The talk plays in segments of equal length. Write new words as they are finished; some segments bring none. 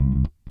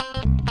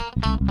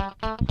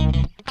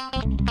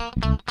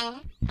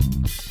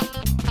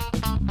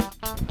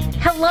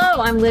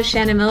Hello, I'm Liz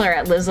Shannon Miller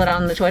at Lizlet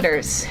on the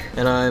Twitters.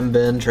 And I'm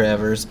Ben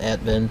Travers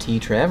at Ben T.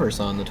 Travers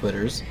on the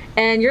Twitters.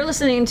 And you're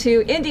listening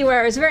to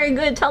IndieWire's very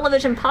good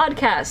television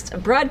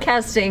podcast,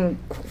 broadcasting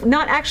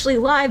not actually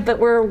live, but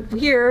we're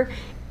here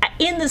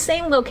in the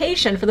same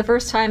location for the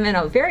first time in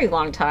a very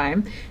long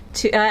time,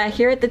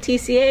 here at the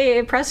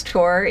TCA press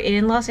tour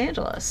in Los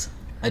Angeles.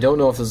 I don't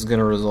know if this is going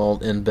to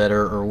result in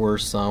better or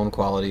worse sound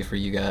quality for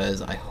you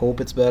guys. I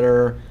hope it's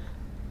better.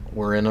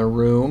 We're in a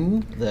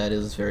room that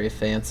is very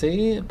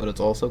fancy, but it's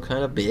also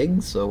kind of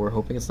big, so we're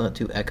hoping it's not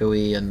too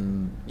echoey,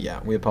 and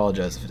yeah, we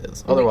apologize if it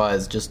is.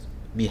 Otherwise, just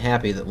be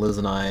happy that Liz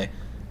and I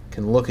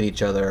can look at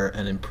each other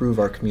and improve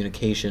our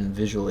communication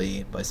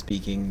visually by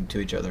speaking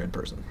to each other in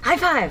person. High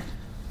five!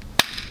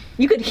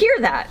 You could hear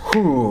that.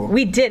 Whew.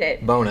 We did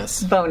it.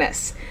 Bonus.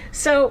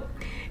 So,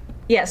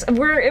 yes,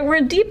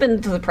 we're deep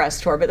into the press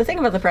tour, but the thing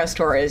about the press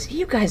tour is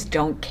you guys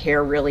don't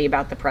care really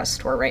about the press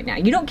tour right now.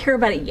 You don't care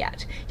about it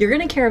yet. You're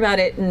going to care about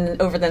it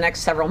over the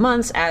next several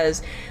months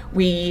as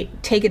we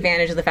take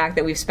advantage of the fact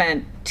that we've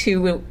spent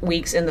 2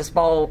 weeks in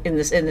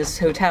this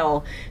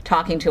hotel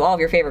talking to all of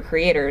your favorite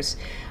creators.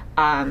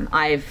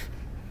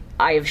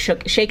 I've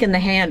shaken the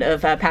hand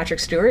of Patrick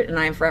Stewart, and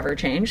I am forever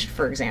changed,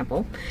 for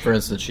example. For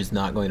instance, she's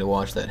not going to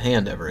wash that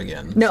hand ever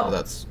again. No. So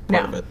that's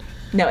part of it.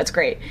 No, it's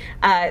great.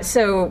 But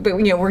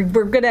we're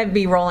going to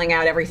be rolling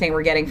out everything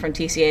we're getting from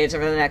TCAs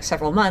over the next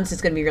several months.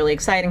 It's going to be really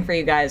exciting for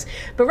you guys.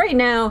 But right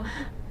now,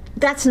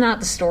 that's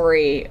not the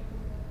story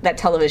that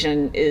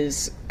television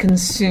is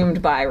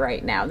consumed by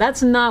right now.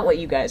 That's not what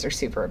you guys are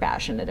super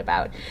passionate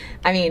about.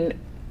 I mean,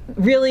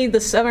 really,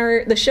 the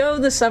show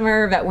this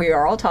summer that we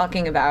are all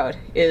talking about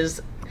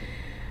is,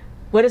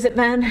 what is it,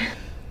 Ben?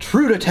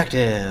 True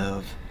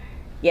Detective.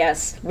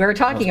 Yes, we were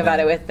talking about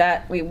it with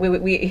that.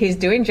 He's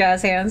doing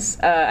jazz hands.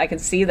 I can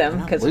see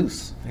them because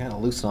loose. I gotta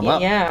loosen them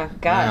up. Yeah,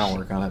 gosh. I'll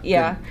work on it.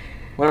 Yeah.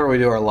 Whenever we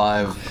do our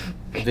live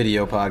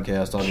video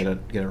podcast, I'll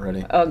get it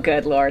ready. Oh,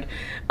 good Lord.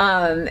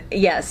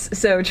 Yes.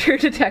 So True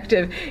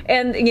Detective,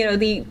 and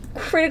the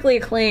critically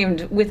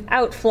acclaimed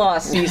Without Flaw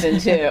season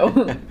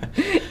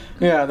 2.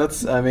 Yeah,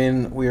 that's. I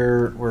mean,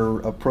 we're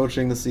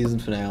approaching the season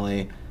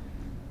finale.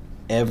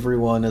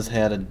 Everyone has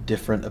had a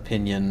different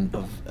opinion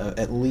of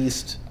at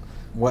least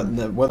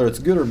whether it's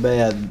good or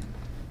bad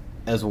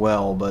as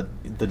well, but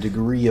the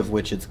degree of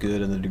which it's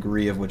good and the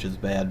degree of which it's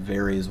bad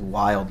varies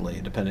wildly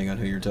depending on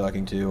who you're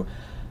talking to.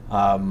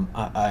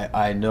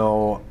 I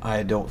know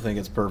I don't think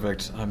it's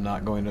perfect. I'm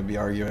not going to be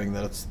arguing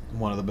that it's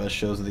one of the best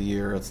shows of the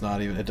year. It's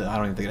not even. I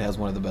don't even think it has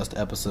one of the best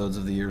episodes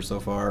of the year so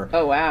far.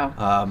 Oh,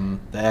 wow.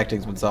 The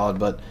acting's been solid,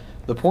 but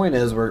the point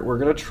is we're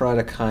going to try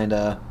to kind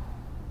of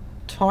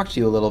talk to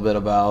you a little bit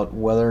about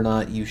whether or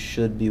not you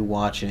should be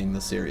watching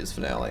the series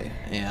finale,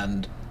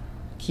 and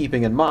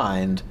keeping in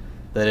mind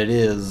that it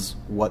is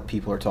what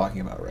people are talking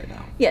about right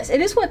now. Yes,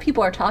 it is what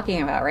people are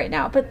talking about right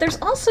now, but there's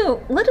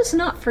also, let us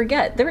not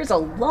forget, there is a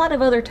lot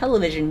of other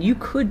television you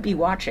could be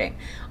watching.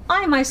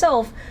 I,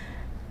 myself,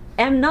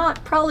 am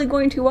not probably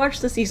going to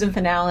watch the season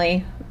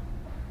finale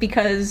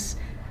because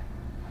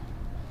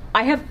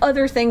I have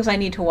other things I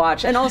need to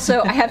watch, and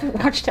also I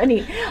haven't watched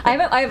any.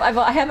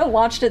 I haven't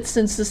watched it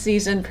since the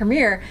season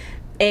premiere.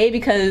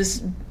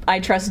 Because I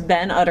trust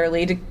Ben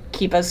utterly to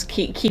keep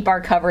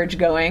our coverage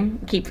going,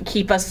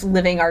 keep us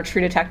living our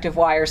True Detective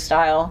Wire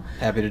style.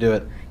 Happy to do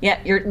it. Yeah,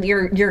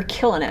 you're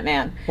killing it,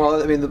 man.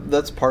 Well, I mean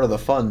that's part of the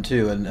fun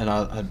too, and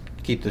I'll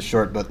keep this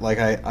short, but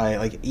I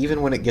like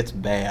even when it gets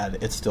bad,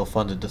 it's still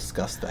fun to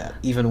discuss that.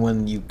 Even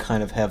when you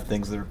kind of have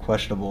things that are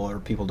questionable or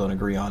people don't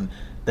agree on,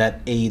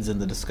 that aids in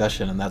the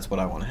discussion, and that's what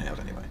I want to have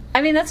anyway.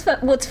 I mean, that's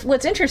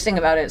what's interesting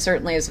about it.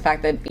 Certainly, is the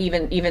fact that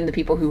even the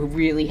people who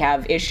really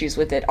have issues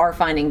with it are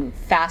finding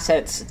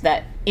facets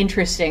that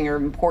interesting or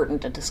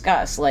important to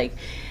discuss. Like,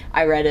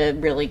 I read a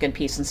really good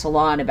piece in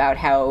Salon about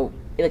how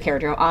the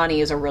character of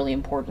Ani is a really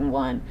important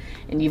one,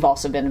 and you've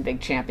also been a big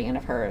champion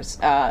of hers.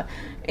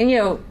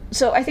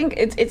 So I think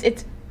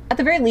it's at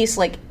the very least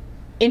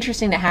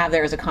interesting to have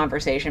there as a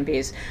conversation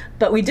piece,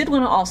 but we did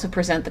want to also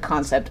present the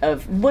concept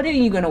of what are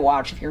you going to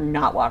watch if you're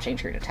not watching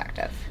True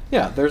Detective.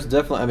 Yeah, there's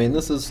definitely. I mean,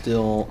 this is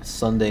still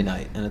Sunday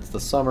night, and it's the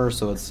summer,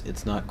 so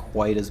it's not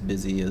quite as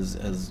busy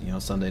as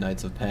Sunday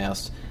nights have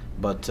passed.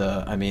 But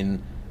I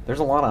mean, there's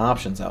a lot of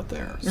options out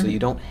there, so you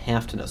don't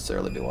have to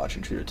necessarily be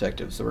watching True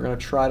Detective. So we're going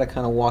to try to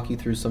kind of walk you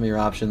through some of your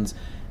options,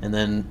 and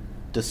then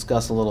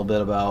discuss a little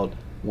bit about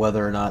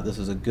whether or not this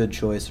is a good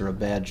choice or a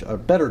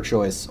better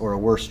choice or a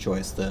worse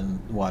choice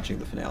than watching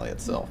the finale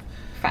itself.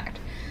 Fact.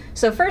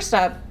 So first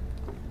up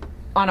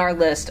on our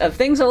list of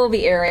things that will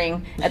be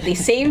airing at the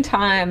same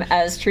time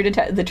as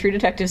the True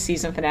Detective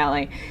season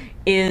finale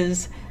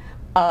is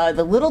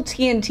the little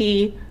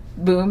TNT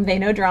Boom, They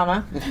Know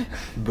Drama.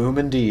 Boom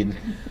indeed.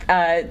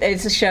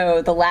 It's a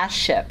show, The Last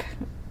Ship.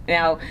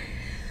 Now,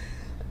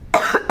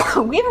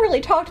 we haven't really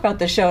talked about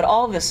this show at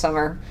all this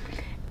summer,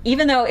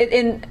 even though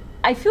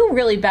I feel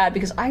really bad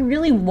because I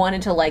really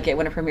wanted to like it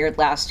when it premiered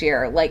last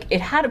year. Like,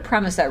 it had a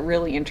premise that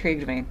really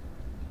intrigued me.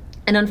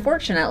 And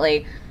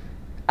unfortunately,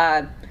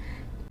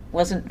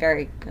 wasn't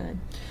very good.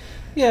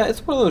 Yeah,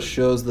 it's one of those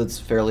shows that's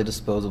fairly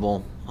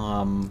disposable.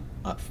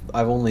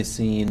 I've only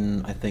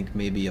seen, I think,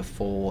 maybe a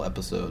full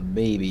episode,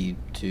 maybe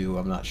two,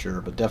 I'm not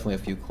sure, but definitely a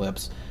few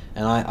clips.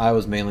 And I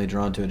was mainly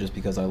drawn to it just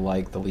because I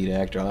like the lead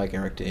actor. I like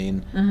Eric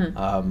Dane.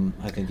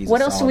 I think he's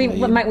What a else solid what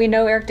lead. might we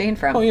know Eric Dane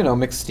from? Oh,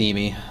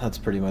 McSteamy. That's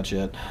pretty much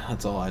it.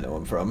 That's all I know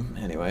him from,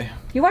 anyway.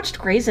 You watched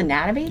Grey's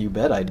Anatomy? You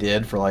bet I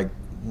did for like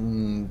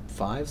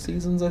 5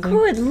 seasons, I think.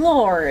 Good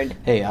lord.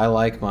 Hey, I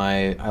like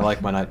my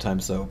nighttime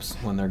soaps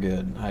when they're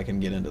good. I can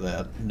get into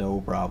that,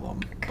 no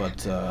problem.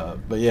 But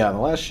yeah, The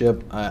Last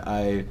Ship,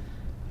 I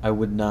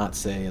would not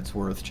say it's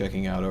worth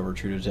checking out over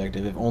True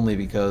Detective, if only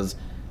because,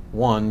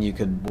 one, you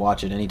could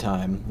watch it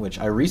anytime, which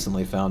I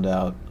recently found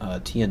out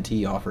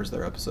TNT offers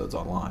their episodes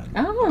online.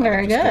 Oh,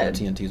 very just good.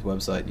 Go to TNT's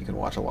website, you can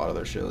watch a lot of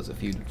their shows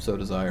if you so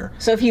desire.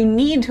 So if you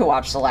need to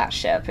watch The Last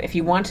Ship, if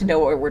you want to know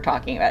what we're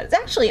talking about, it's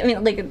actually, I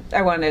mean, like,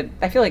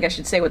 I feel like I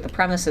should say what the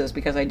premise is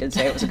because I did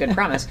say it was a good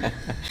premise.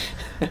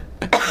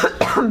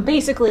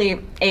 Basically,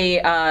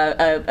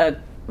 a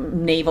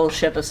naval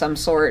ship of some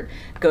sort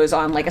goes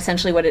on, like,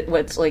 essentially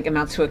what's like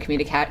amounts to a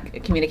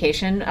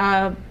communication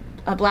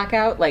a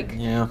blackout, like,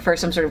 Yeah. for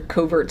some sort of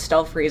covert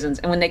stealth reasons.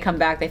 And when they come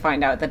back, they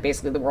find out that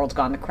basically the world's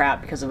gone to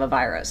crap because of a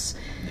virus.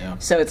 Yeah.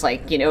 So it's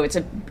like,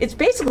 it's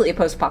basically a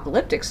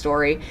post-apocalyptic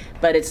story,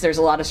 but there's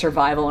a lot of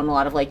survival and a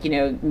lot of, like,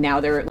 now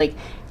there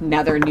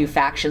are new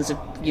factions of,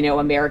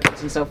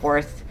 Americans and so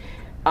forth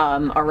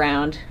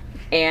around.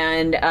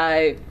 And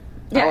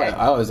yeah.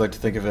 I always like to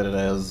think of it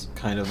as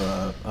kind of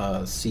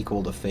a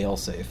sequel to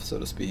Failsafe, so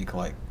to speak.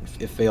 Like,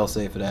 if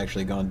Failsafe had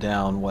actually gone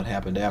down, what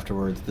happened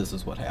afterwards, this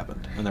is what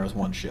happened. And there was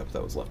one ship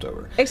that was left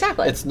over.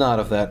 Exactly. It's not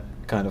of that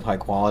kind of high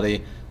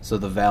quality, so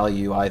the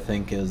value, I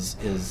think, is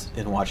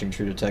in watching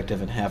True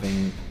Detective and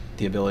having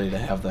the ability to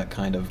have that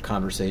kind of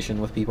conversation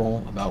with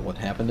people about what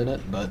happened in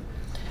it. But,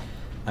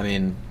 I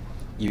mean,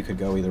 you could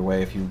go either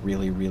way if you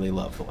really, really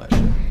love The Last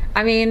Ship.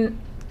 I mean,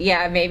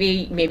 yeah,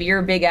 maybe you're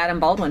a big Adam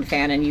Baldwin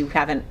fan and you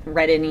haven't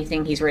read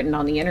anything he's written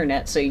on the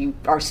internet, so you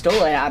are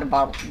still an Adam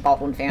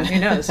Baldwin fan. Who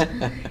knows?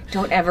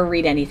 Don't ever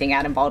read anything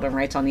Adam Baldwin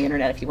writes on the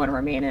internet if you want to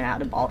remain an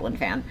Adam Baldwin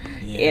fan.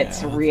 Yeah,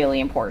 it's really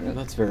important.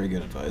 That's very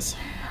good advice.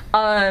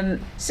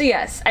 So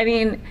yes, I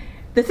mean,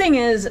 the thing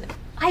is,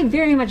 I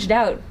very much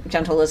doubt,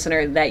 gentle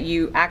listener, that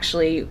you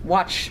actually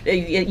watch,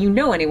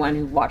 anyone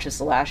who watches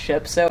The Last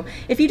Ship. So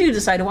if you do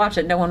decide to watch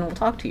it, no one will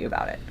talk to you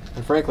about it.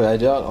 And frankly, I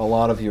doubt a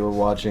lot of you are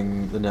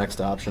watching the next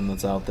option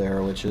that's out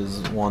there, which is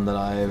one that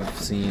I've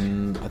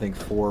seen, I think,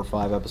 4 or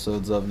 5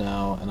 episodes of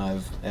now, and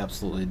I've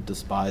absolutely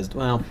despised.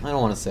 Well, I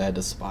don't want to say I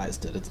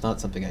despised it. It's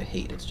not something I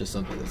hate. It's just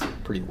something that's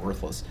pretty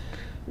worthless,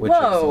 which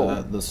Whoa.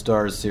 is the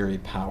Starz series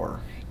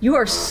Power. You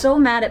are so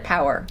mad at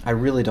Power. I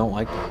really don't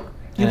like Power.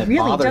 You And it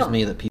really bothers don't.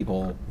 me that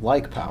people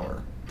like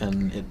Power,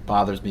 and it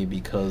bothers me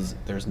because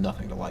there's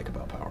nothing to like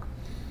about Power.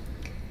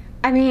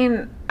 I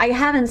mean, I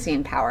haven't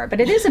seen Power,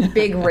 but it is a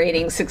big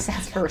rating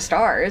success for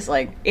Starz.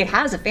 Like, it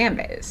has a fan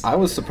base. I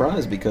was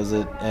surprised because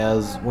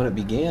when it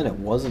began, it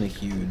wasn't a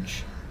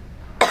huge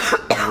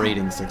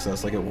rating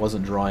success. Like, it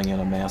wasn't drawing in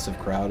a massive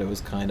crowd. It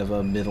was kind of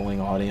a middling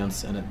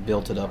audience, and it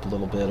built it up a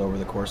little bit over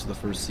the course of the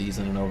first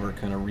season and over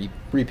kind of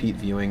repeat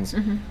viewings.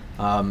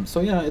 So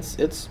yeah,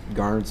 it's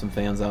garnered some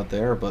fans out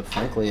there, but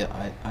frankly,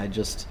 I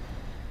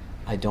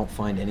don't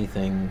find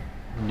anything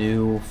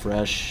new,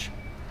 fresh,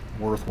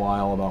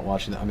 worthwhile about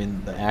watching that. I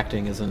mean, the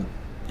acting isn't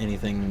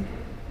anything.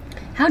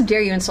 How dare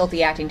you insult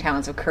the acting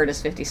talents of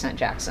Curtis 50 Cent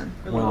Jackson?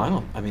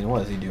 Well, what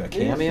does he do? A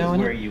cameo This is in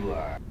where it? you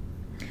are.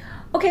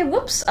 Okay,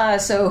 whoops.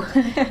 So,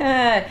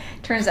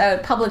 turns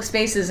out public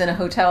spaces in a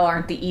hotel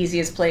aren't the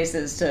easiest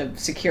places to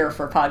secure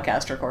for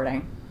podcast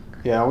recording.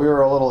 Yeah, we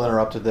were a little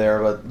interrupted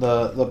there, but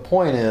the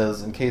point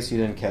is, in case you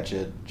didn't catch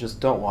it,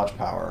 just don't watch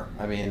Power.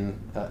 I mean,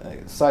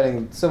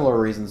 citing similar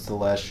reasons to The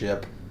Last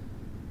Ship,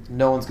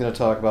 no one's going to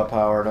talk about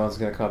Power. No one's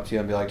going to come up to you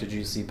and be like, did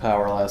you see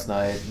Power last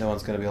night? No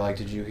one's going to be like,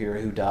 did you hear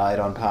who died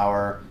on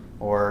Power?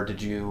 Or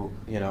did you,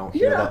 hear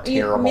that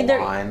terrible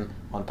line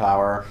on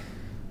Power?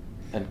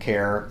 And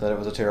care that it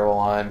was a terrible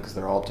line, because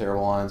they're all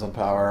terrible lines on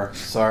Power.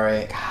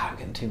 Sorry. God, I'm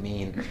getting too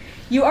mean.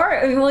 You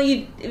are, well,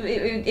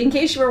 in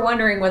case you were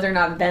wondering whether or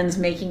not Ben's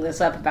making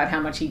this up about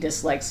how much he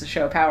dislikes the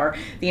show Power,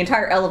 the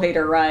entire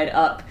elevator ride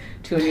up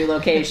to a new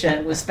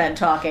location was spent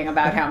talking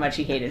about how much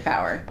he hated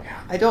Power.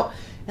 I don't...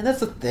 And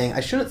that's the thing. I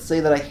shouldn't say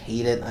that I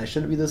hate it. I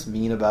shouldn't be this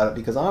mean about it,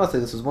 because honestly,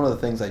 this is one of the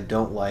things I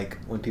don't like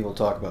when people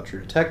talk about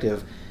True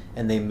Detective,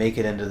 and they make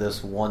it into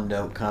this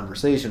one-note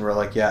conversation where,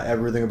 like, yeah,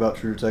 everything about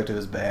True Detective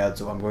is bad,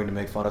 so I'm going to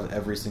make fun of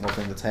every single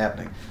thing that's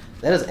happening.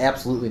 That is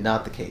absolutely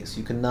not the case.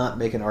 You cannot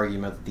make an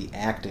argument that the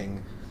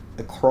acting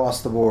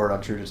across the board on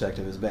True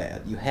Detective is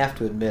bad. You have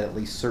to admit at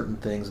least certain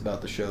things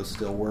about the show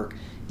still work,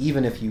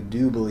 even if you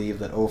do believe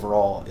that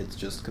overall it's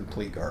just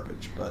complete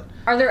garbage. But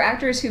Are there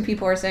actors who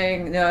people are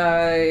saying,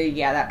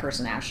 yeah, that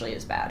person actually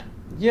is bad?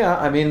 yeah,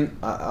 I mean,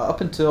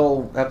 up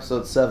until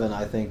episode 7,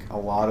 I think a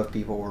lot of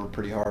people were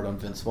pretty hard on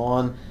Vince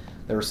Vaughn.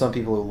 There were some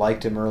people who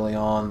liked him early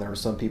on. There were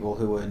some people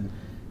who would,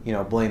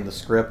 blame the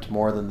script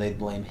more than they'd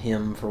blame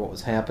him for what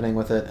was happening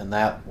with it, and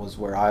that was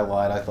where I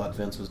lied. I thought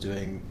Vince was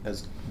doing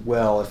as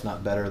well, if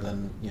not better,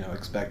 than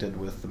expected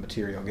with the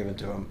material given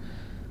to him.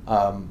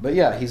 But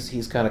yeah,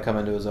 he's kind of come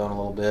into his own a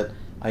little bit.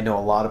 I know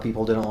a lot of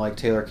people didn't like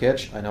Taylor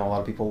Kitsch. I know a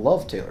lot of people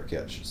love Taylor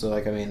Kitsch. So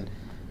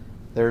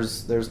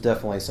there's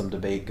definitely some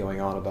debate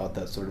going on about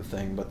that sort of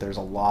thing, but there's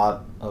a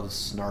lot of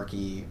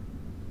snarky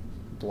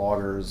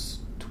bloggers,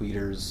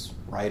 tweeters,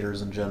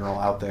 writers in general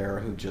out there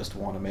who just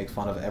want to make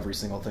fun of every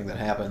single thing that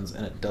happens,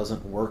 and it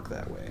doesn't work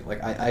that way.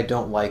 Like, I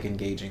don't like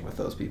engaging with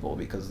those people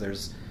because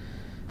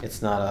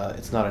it's not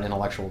an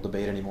intellectual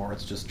debate anymore.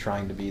 It's just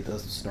trying to be the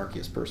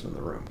snarkiest person in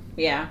the room.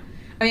 Yeah.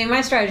 I mean,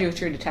 my strategy with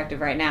True Detective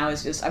right now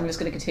is I'm just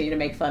going to continue to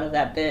make fun of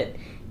that bit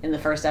in the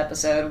first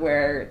episode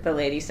where the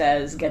lady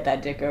says, "Get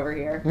that dick over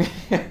here."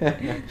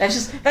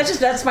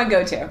 that's my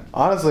go-to.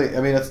 Honestly,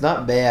 I mean, it's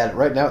not bad.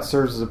 Right now it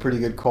serves as a pretty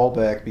good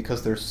callback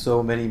because there's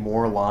so many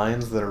more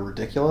lines that are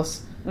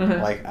ridiculous.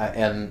 Mm-hmm.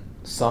 And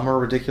some are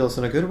ridiculous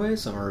in a good way,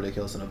 some are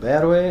ridiculous in a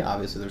bad way.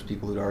 Obviously, there's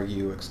people who'd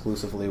argue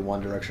exclusively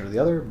one direction or the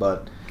other,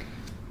 but...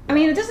 I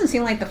mean, it doesn't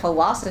seem like the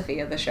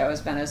philosophy of the show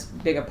has been as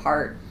big a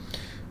part.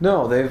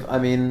 No,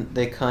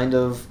 they kind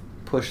of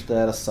pushed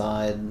that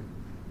aside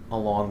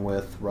along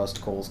with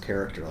Rust Cohle's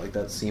character. Like,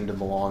 that seemed to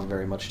belong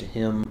very much to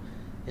him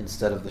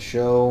instead of the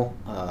show.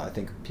 I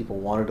think people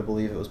wanted to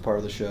believe it was part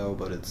of the show,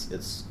 but it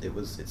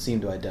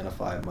seemed to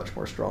identify much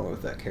more strongly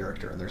with that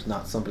character, and there's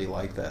not somebody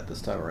like that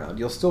this time around.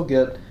 You'll still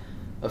get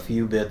a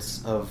few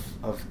bits of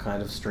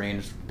kind of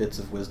strange bits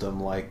of wisdom,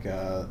 like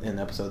in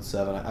episode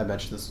 7. I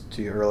mentioned this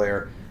to you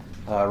earlier.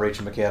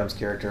 Rachel McAdams'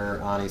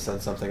 character, Ani,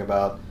 said something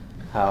about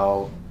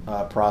how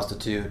a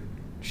prostitute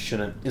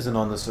isn't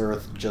on this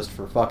earth just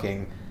for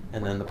fucking,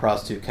 and then the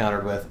prostitute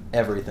countered with,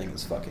 everything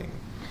is fucking.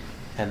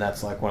 And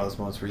that's like one of those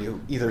moments where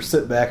you either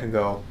sit back and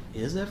go,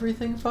 is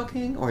everything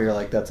fucking? Or you're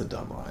like, that's a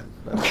dumb line.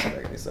 That doesn't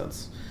make any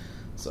sense.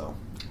 So.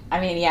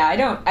 I mean, yeah,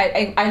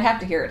 I'd have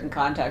to hear it in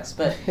context,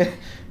 but...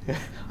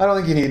 I don't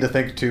think you need to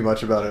think too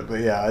much about it,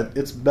 but yeah,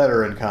 it's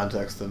better in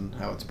context than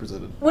how it's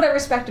presented. What I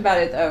respect about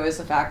it, though, is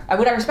the fact...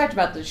 What I respect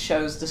about the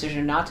show's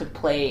decision not to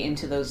play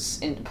into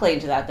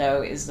that,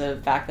 though, is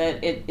the fact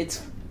that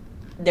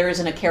there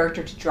isn't a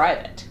character to drive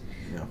it.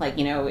 Yeah. Like,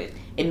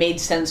 it made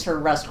sense for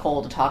Rust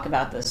Cohle to talk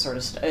about this sort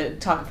of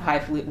talk of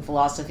highfalutin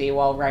philosophy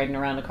while riding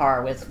around a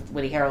car with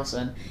Woody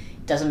Harrelson.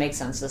 It doesn't make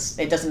sense.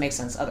 It doesn't make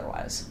sense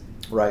otherwise.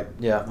 Right.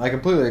 Yeah, I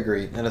completely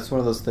agree, and it's one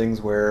of those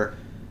things where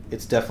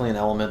it's definitely an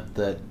element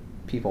that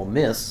people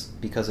miss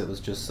because it was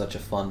just such a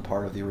fun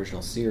part of the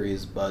original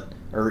series, or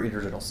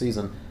original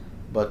season.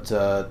 But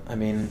I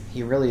mean,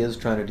 he really is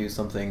trying to do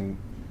something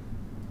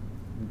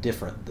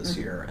different this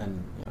year,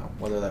 and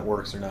whether that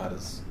works or not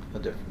is a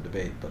different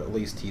debate, but at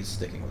least he's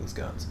sticking with his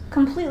guns.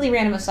 Completely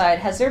random aside,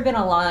 has there been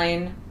a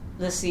line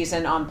this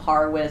season on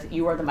par with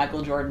 "You are the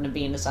Michael Jordan of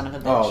being the son of a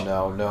bitch"? Oh,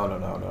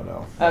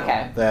 no.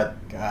 Okay.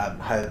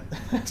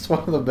 It's one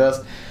of the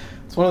best.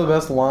 It's one of the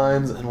best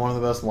lines, and one of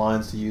the best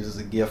lines to use as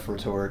a GIF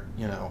retort,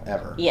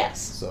 ever.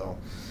 Yes. So,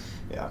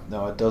 yeah,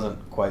 no, it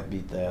doesn't quite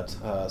beat that.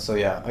 So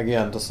yeah,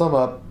 again, to sum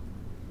up,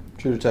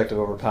 True Detective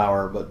over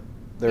Power, but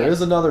there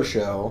is another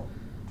show,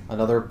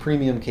 another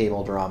premium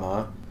cable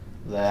drama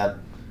that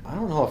I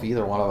don't know if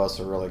either one of us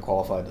are really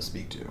qualified to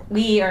speak to.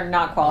 We are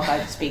not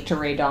qualified to speak to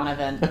Ray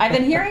Donovan. I've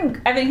been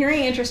hearing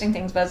interesting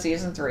things about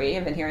season 3.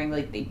 I've been hearing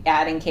like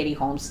adding Katie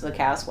Holmes to the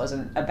cast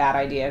wasn't a bad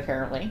idea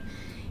apparently,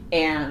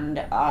 and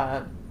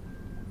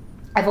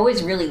I've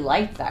always really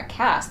liked that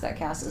cast. That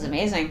cast is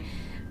amazing.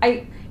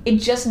 It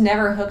just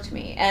never hooked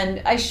me,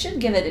 and I should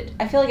give it.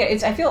 I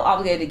feel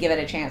obligated to give it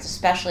a chance,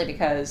 especially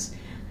because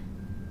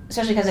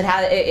it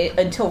had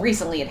until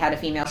recently it had a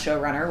female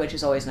showrunner, which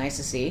is always nice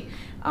to see.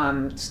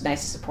 It's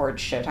nice to support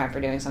Showtime for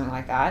doing something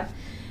like that.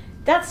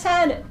 That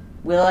said,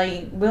 will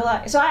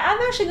I? So I'm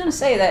actually going to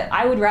say that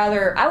I would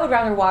rather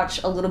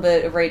watch a little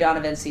bit of Ray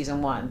Donovan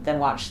season 1 than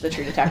watch the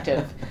True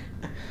Detective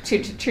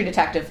True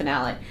Detective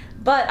finale.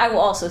 But I will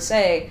also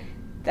say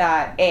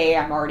that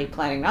I'm already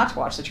planning not to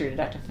watch the True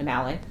Detective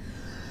finale.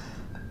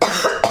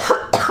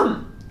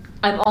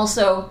 I'm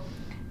also,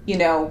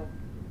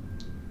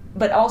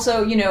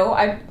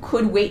 I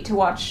could wait to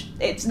watch.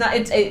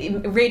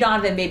 Ray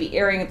Donovan may be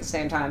airing at the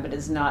same time, but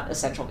it's not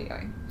essential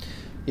viewing.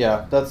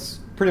 Yeah, that's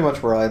pretty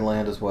much where I'd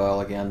land as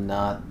well. Again,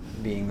 not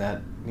being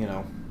that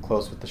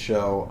close with the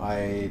show.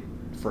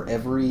 For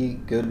every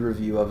good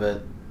review of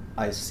it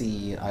I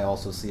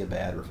also see a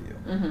bad review.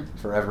 Mm-hmm.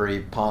 For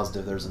every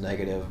positive, there's a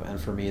negative, and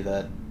for me,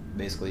 that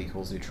basically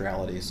equals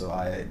neutrality. So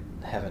I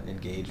haven't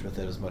engaged with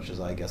it as much as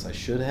I guess I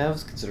should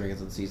have, considering it's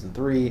in season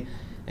 3,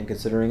 and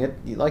considering it,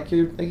 like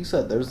you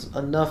said, there's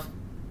enough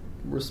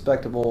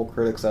respectable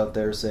critics out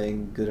there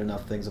saying good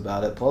enough things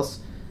about it. Plus,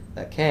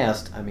 that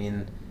cast. I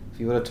mean, if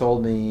you would have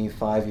told me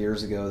 5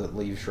 years ago that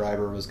Liev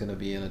Schreiber was going to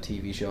be in a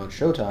TV show on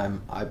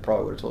Showtime, I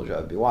probably would have told you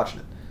I'd be watching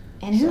it.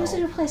 And who is it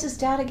who plays his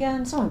dad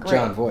again? Someone great.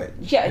 Jon Voight.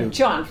 Yeah,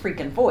 Jon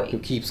freaking Voight. Who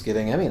keeps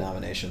getting Emmy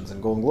nominations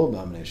and Golden Globe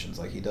nominations.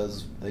 Like he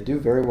does. They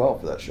do very well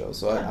for that show.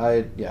 So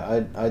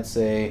yeah. I'd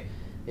say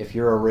if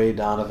you're a Ray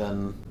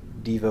Donovan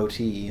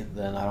devotee,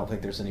 then I don't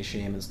think there's any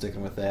shame in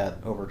sticking with that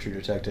over True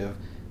Detective.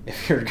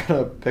 If you're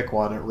gonna pick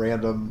one at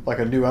random, like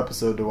a new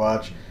episode to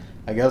watch,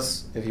 I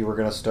guess if you were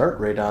gonna start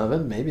Ray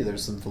Donovan, maybe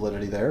there's some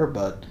validity there,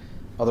 but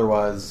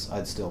otherwise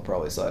I'd still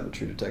probably side with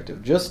True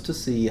Detective just to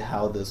see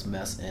how this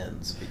mess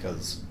ends,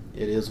 because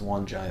it is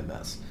one giant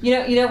mess.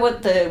 You know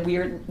what the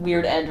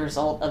weird end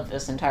result of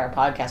this entire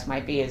podcast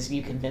might be is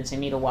you convincing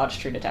me to watch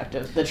True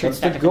Detective, the True That's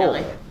Detective the goal.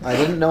 finale. I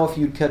didn't know if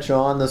you'd catch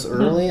on this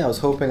early. I was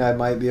hoping I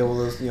might be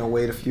able to,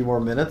 wait a few more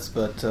minutes,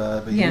 but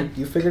Yeah.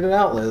 you figured it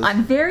out, Liz.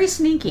 I'm very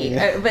sneaky,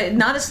 Yeah. but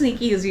not as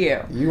sneaky as you.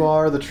 You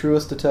are the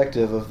truest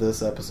detective of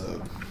this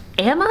episode.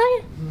 Am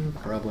I?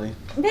 Probably.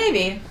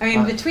 Maybe. I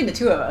mean, between the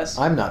two of us.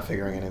 I'm not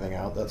figuring anything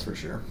out, that's for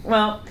sure.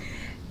 Well,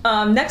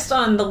 next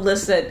on the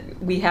list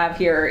that we have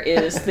here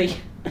is the...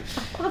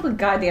 all the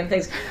goddamn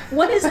things.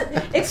 What is it?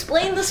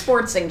 Explain the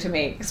sportsing to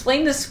me.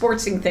 Explain the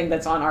sportsing thing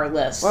that's on our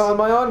list. Well, in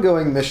my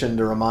ongoing mission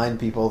to remind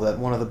people that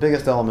one of the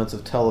biggest elements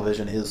of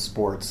television is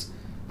sports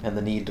and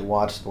the need to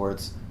watch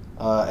sports,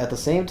 at the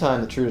same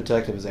time that True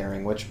Detective is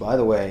airing, which, by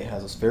the way,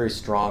 has a very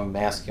strong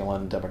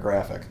masculine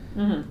demographic,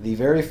 the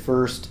very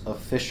first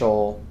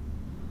official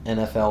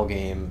NFL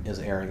game is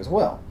airing as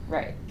well.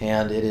 Right.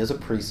 And it is a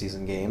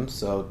preseason game,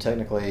 so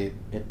technically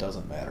it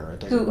doesn't matter. It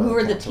doesn't Who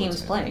are the count towards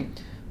teams anything. playing?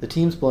 The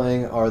teams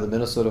playing are the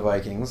Minnesota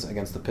Vikings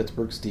against the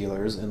Pittsburgh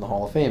Steelers in the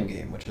Hall of Fame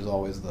game, which is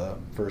always the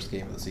first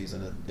game of the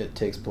season. It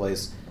takes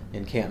place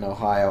in Canton,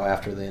 Ohio,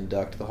 after they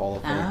induct the Hall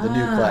of Fame, the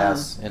new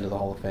class into the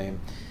Hall of Fame.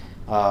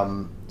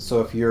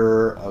 So if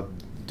you're a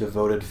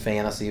devoted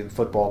fantasy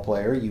football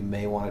player, you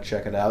may want to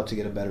check it out to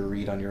get a better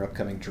read on your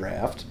upcoming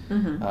draft.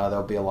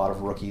 There'll be a lot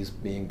of rookies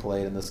being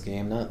played in this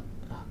game. Not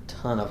a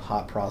ton of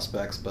hot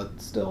prospects,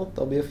 but still,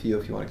 there'll be a few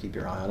if you want to keep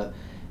your eye on it.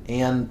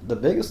 And the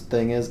biggest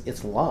thing is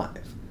it's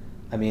live.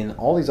 I mean,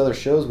 all these other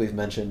shows we've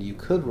mentioned, you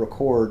could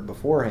record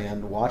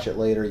beforehand, watch it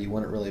later, you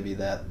wouldn't really be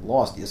that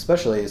lost,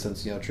 especially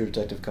since, True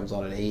Detective comes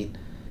on at 8,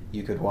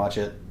 you could watch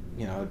it,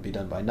 it'd be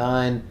done by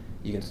 9,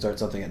 you can start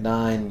something at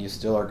 9, you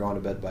still are going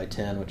to bed by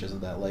 10, which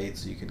isn't that late,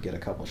 so you could get a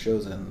couple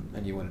shows in,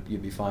 and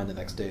you'd be fine the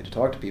next day to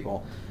talk to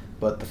people.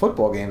 But the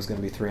football game is going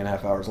to be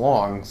 3.5 hours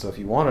long, so if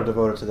you want to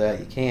devote it to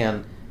that, you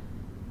can.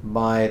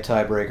 My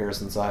tiebreaker,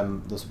 since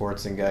I'm the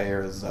sportsing guy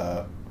here, is,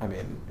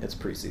 it's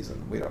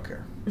preseason. We don't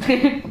care.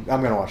 I'm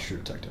going to watch True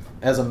Detective.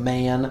 As a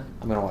man,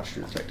 I'm going to watch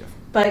True Detective.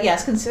 But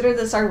yes, consider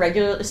this our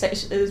regularly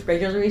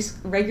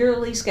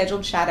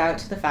scheduled shout out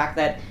to the fact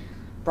that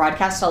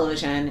broadcast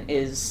television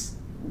is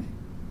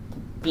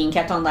being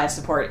kept on live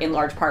support in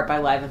large part by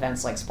live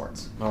events like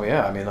sports. Oh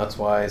yeah, that's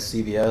why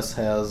CBS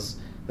has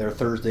their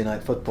Thursday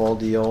Night Football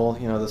deal,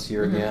 this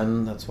year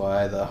again. That's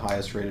why the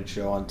highest rated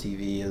show on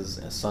TV is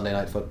Sunday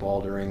Night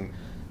Football during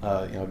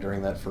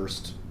that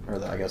first, or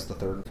the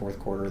third and fourth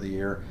quarter of the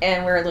year.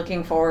 And we're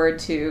looking forward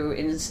to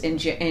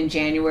in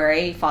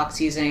January, Fox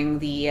using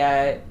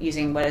the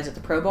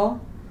Pro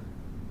Bowl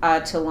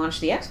to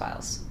launch the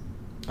X-Files.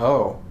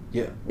 Oh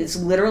yeah, it's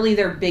literally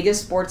their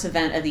biggest sports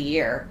event of the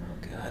year.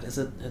 Oh God, is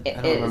it? They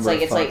don't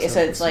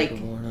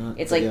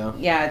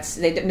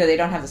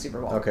have the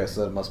Super Bowl. Okay,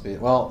 so it must be.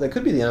 Well, it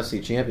could be the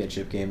NFC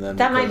Championship game then.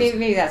 That might be.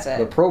 Maybe that's it.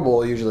 The Pro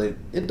Bowl usually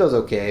it does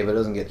okay, but it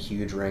doesn't get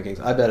huge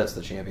rankings. I bet it's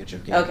the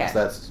championship game. Okay, 'cause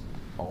that's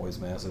always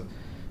massive.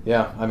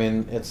 Yeah,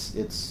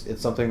 it's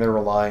something they're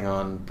relying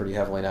on pretty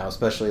heavily now,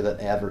 especially that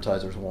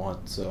advertisers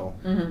want. So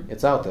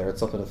it's out there.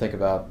 It's something to think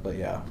about. But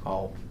yeah,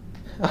 I'll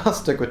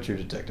stick with True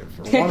Detective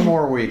for one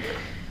more week.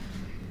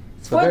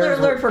 Spoiler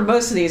alert for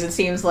most of these, it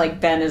seems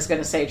like Ben is going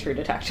to say True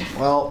Detective.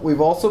 Well,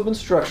 we've also been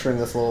structuring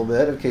this a little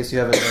bit, in case you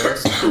haven't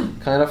noticed,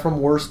 kind of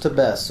from worst to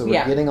best. So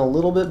we're getting a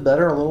little bit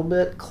better, a little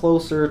bit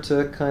closer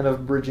to kind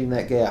of bridging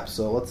that gap.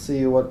 So let's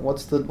see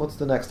what's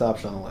the next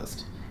option on the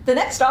list. The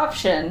next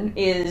option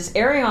is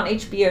airing on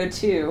HBO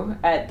 2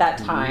 at that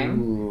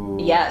time. Ooh.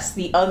 Yes,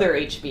 the other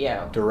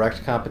HBO.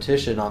 Direct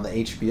competition on the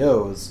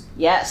HBOs.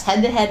 Yes,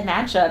 head-to-head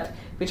matchup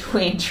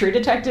between True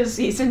Detective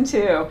Season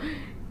 2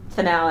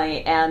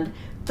 finale and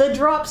The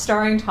Drop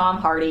starring Tom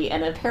Hardy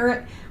and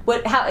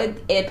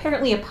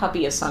apparently a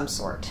puppy of some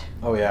sort.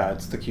 Oh yeah,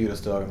 it's the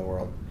cutest dog in the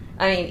world.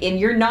 I mean, and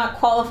you're not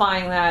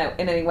qualifying that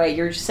in any way.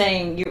 You're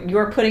saying you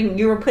are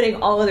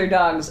putting all other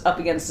dogs up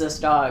against this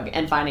dog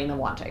and finding them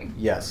wanting.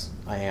 Yes,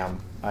 I am.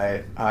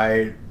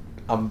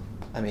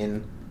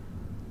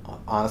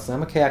 Honestly,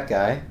 I'm a cat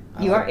guy.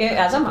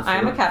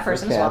 I'm a cat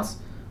person as well.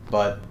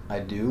 But I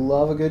do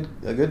love a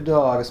good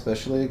dog,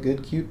 especially a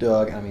good cute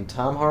dog.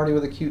 Tom Hardy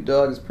with a cute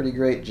dog is pretty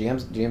great.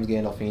 James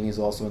Gandolfini is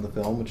also in the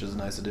film, which is a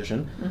nice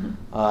addition.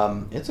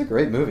 It's a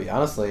great movie,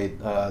 honestly.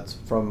 It's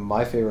from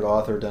my favorite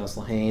author, Dennis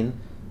Lehane,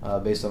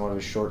 based on one of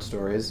his short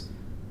stories.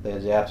 They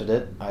adapted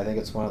it. I think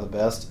it's one of the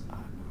best.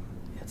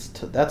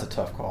 That's a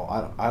tough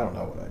call. I don't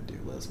know what I'd do,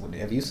 Liz.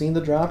 Have you seen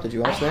The Drop? Did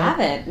you watch that?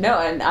 I haven't. No,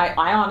 and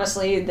I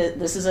honestly,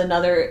 this is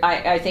another.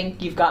 I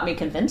think you've got me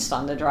convinced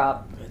on The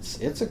Drop.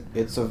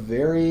 It's a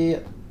very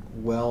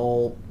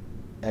well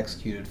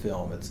executed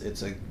film.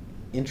 It's a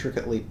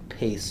intricately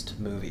paced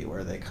movie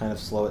where they kind of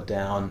slow it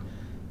down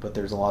but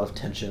there's a lot of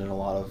tension and a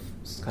lot of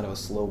kind of a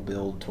slow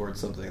build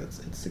towards something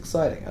it's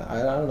exciting.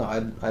 I don't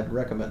know. I'd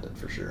recommend it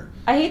for sure.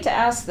 I hate to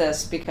ask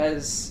this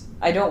because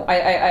I don't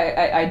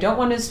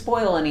want to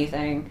spoil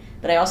anything,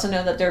 but I also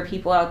know that there are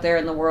people out there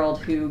in the world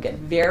who get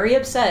very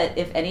upset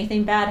if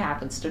anything bad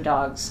happens to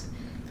dogs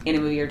in a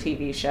movie or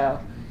TV show.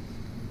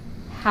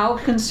 How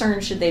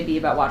concerned should they be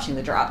about watching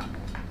The Drop?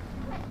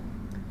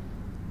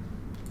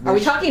 Are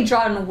we talking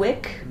John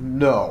Wick?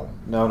 No.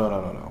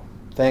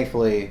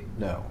 Thankfully,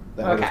 no.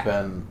 That would have Okay.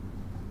 been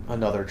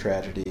another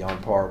tragedy on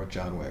par with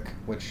John Wick,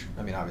 which,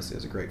 I mean, obviously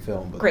is a great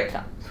film. But Great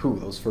film. Whew,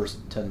 those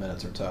first 10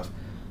 minutes are tough.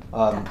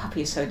 That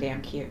puppy is so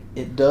damn cute.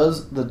 It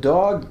does. The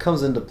dog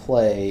comes into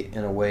play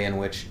in a way in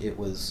which it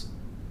was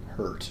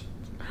hurt.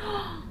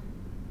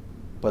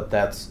 But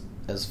that's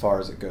as far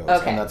as it goes.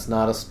 Okay. And that's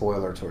not a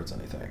spoiler towards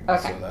anything.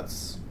 Okay. So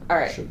that's... All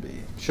right. Should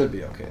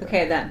be okay.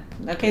 Okay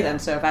then.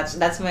 So that's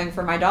something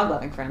for my dog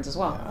loving friends as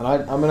well. Yeah, and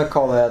I'm going to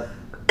call that,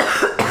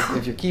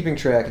 if you're keeping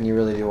track and you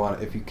really do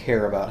want, if you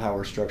care about how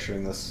we're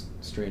structuring this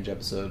strange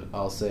episode,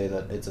 I'll say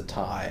that it's a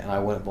tie, and I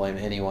wouldn't blame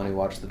anyone who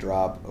watched The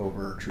Drop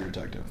over True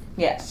Detective.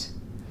 Yes.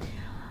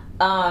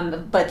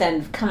 But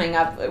then coming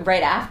up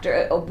right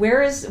after,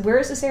 where is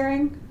this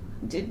airing?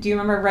 Do you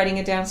remember writing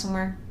it down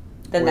somewhere?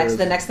 The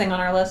next thing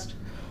on our list.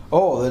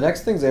 Oh, the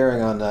next thing's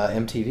airing on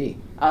MTV.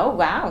 Oh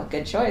wow,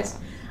 good choice.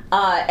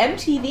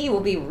 MTV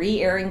will be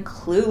re-airing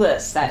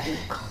Clueless, that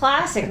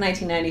classic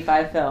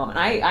 1995 film, and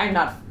I'm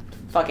not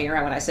fucking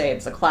around when I say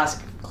it's a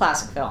classic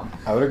film.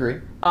 I would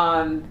agree.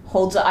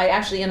 Holds. I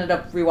actually ended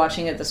up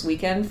rewatching it this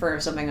weekend for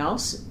something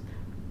else.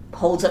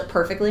 Holds up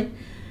perfectly.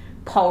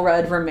 Paul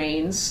Rudd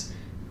remains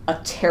a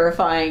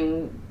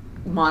terrifying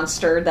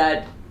monster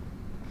that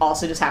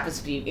also just happens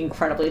to be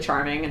incredibly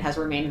charming and has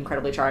remained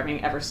incredibly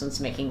charming ever since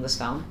making this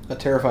film. A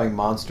terrifying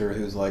monster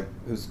whose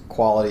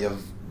quality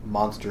of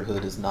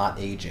monsterhood is not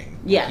aging.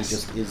 Yes. He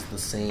just is the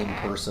same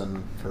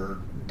person for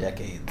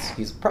decades.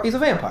 He's a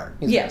vampire.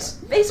 He's Yes.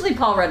 a vampire. Basically,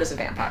 Paul Rudd is a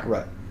vampire.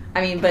 Right.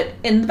 I mean, but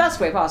in the best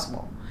way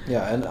possible.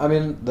 Yeah, and I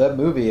mean, that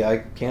movie, I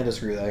can't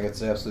disagree with that.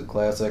 It's an absolute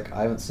classic.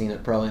 I haven't seen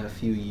it probably in a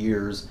few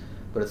years,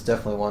 but it's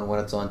definitely one when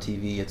it's on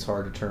TV, it's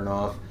hard to turn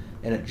off.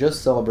 And it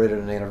just celebrated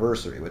an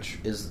anniversary, which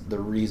is the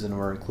reason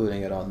we're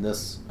including it on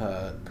this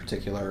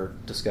particular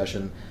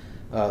discussion.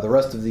 The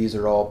rest of these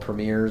are all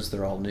premieres.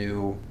 They're all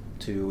new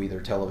to either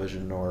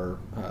television or...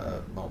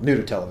 new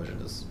to television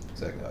is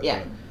exactly how I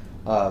put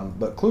it.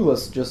 But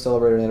Clueless just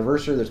celebrated an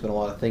anniversary. There's been a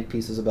lot of think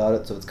pieces about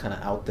it, so it's kind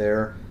of out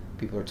there.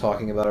 People are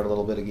talking about it a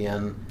little bit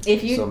again.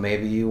 So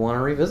maybe you want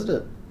to revisit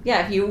it.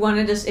 Yeah, if you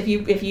want to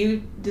if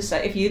you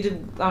decide, if you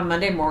did on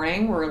Monday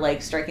morning were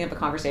like striking up a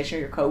conversation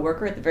with your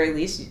coworker at the very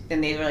least,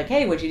 and they were like,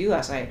 "Hey, what'd you do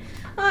last night?"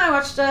 "Oh, I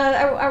watched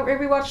I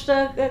rewatched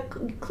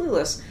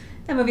Clueless.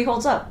 That movie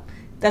holds up."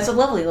 That's a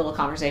lovely little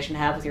conversation to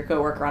have with your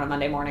coworker on a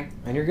Monday morning.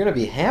 And you're going to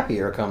be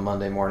happier come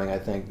Monday morning, I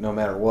think, no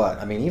matter what.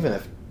 I mean, even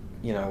if,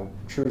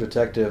 True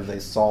Detective, they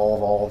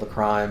solve all the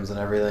crimes and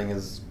everything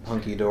is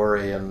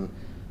hunky-dory, and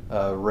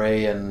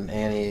Ray and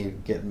Annie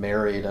get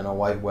married in a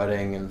white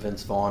wedding, and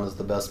Vince Vaughn is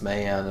the best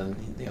man, and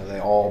they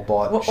all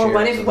bought shares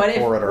of the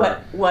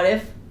Corridor. What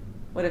if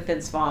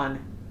Vince Vaughn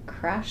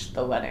crashed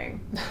the wedding?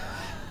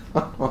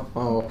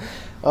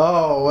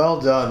 Oh, well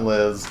done,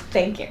 Liz.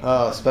 Thank you.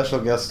 Special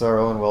guest star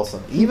Owen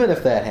Wilson. Even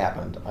if that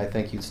happened, I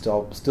think you'd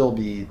still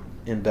be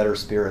in better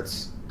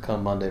spirits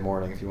come Monday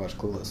morning if you watch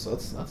Clueless. So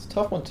that's a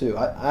tough one too.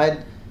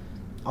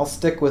 I'll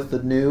stick with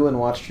the new and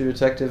watch True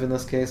Detective in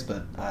this case,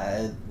 but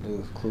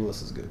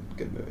Clueless is a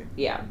good movie.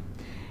 Yeah.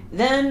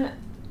 Then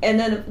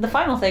the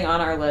final thing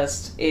on our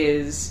list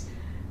is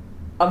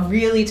a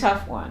really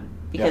tough one,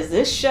 because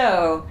this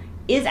show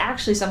is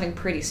actually something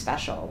pretty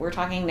special. We're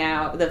talking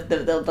now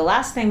the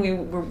last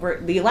thing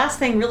the last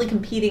thing really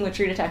competing with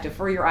True Detective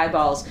for your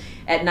eyeballs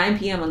at 9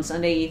 p.m. on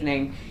Sunday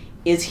evening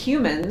is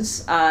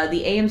Humans,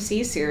 the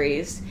AMC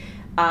series,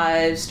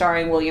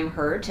 starring William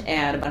Hurt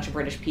and a bunch of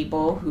British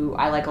people who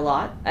I like a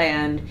lot,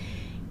 and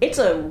it's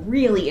a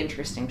really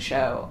interesting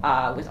show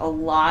with a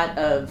lot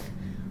of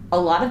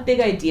big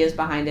ideas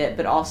behind it,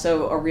 but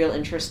also a real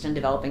interest in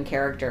developing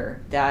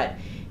characters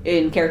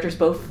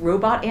both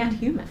robot and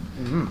human.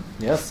 Mm-hmm.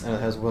 Yes, and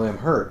it has William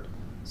Hurt,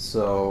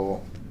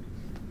 so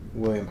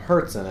William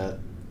Hurt's in it,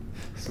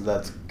 so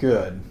that's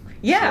good.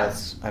 Yeah,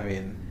 so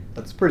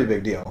that's a pretty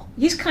big deal.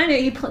 He's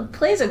he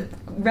plays a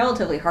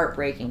relatively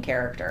heartbreaking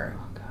character.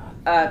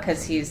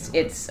 Because he's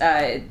one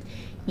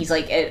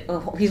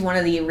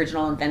of the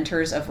original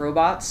inventors of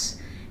robots,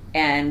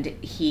 and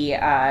he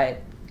has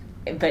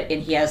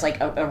like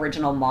an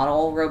original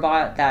model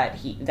robot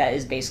that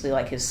is basically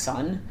like his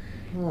son.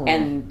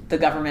 And the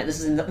government,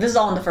 this is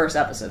all in the first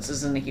episode, so this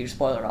isn't a huge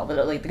spoiler at all,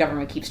 but the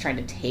government keeps trying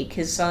to take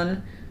his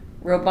son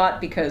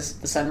robot because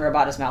the son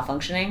robot is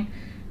malfunctioning,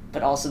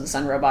 but also the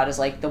son robot is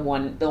like the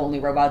only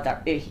robot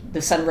that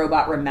the son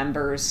robot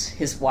remembers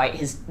his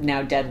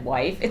now dead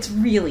wife. It's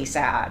really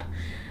sad,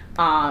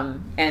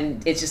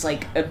 and it's just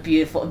like a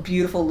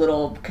beautiful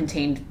little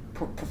contained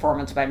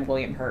performance by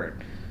William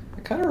Hurt.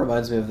 It kind of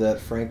reminds me of that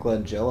Frank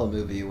Langella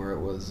movie where it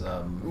was.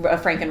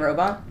 Frank and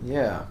Robot.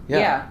 Yeah.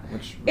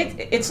 Which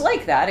it's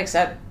like that,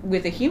 except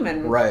with a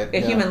human, right?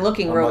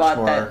 Human-looking a robot.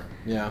 Much more,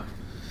 yeah.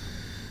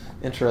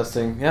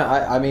 Interesting. Yeah,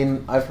 I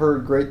mean, I've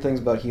heard great things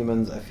about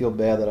Humans. I feel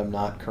bad that I'm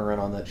not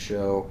current on that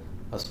show,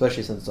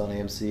 especially since it's on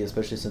AMC,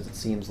 especially since it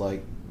seems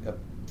like a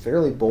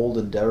fairly bold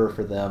endeavor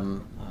for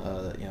them,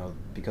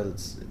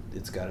 because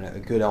it's got a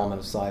good element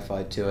of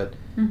sci-fi to it.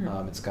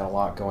 Mm-hmm. It's got a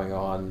lot going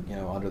on,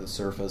 under the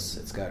surface.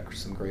 It's got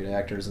some great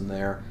actors in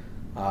there.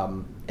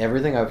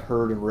 Everything I've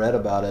heard and read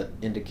about it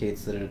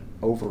indicates that it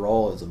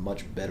overall is a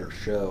much better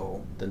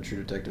show than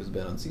True Detective's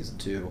been on season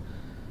 2.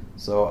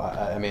 So,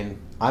 I mean,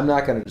 I'm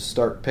not going to just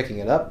start picking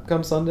it up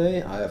come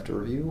Sunday. I have to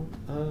review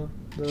the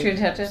True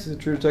Detective?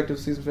 True Detective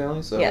season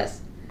finale. So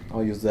yes.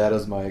 I'll use that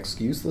as my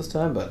excuse this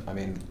time. But I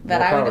mean,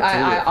 that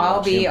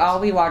I'll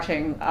be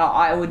watching.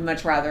 I would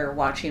much rather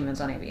watch Humans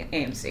on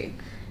AMC.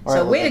 All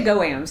so right, way to go,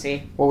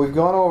 AMC. Well, we've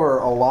gone over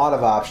a lot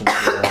of options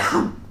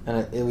here,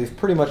 and we've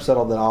pretty much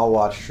settled that I'll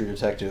watch True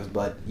Detective.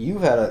 But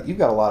you've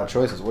got a lot of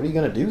choices. What are you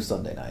going to do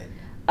Sunday night?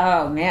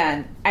 Oh,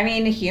 man. I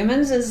mean,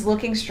 Humans is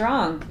looking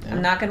strong. Yeah.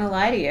 I'm not going to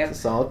lie to you. It's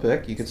a solid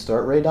pick. You could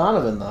start Ray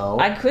Donovan, though.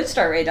 I could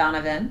start Ray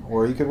Donovan.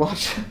 Or you could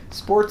watch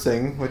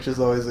Sportsing, which is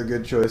always a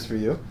good choice for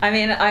you. I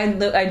mean,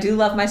 I do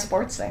love my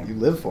Sportsing. You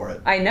live for it.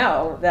 I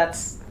know.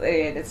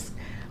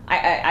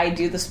 I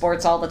do the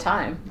sports all the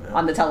time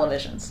on the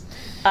televisions.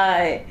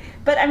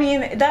 But, I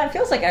mean, that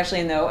feels like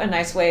actually, though, a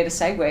nice way to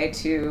segue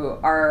to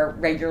our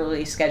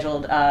regularly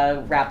scheduled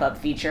wrap-up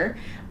feature,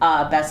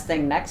 Best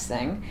Thing, Next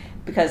Thing.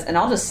 And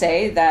I'll just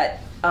say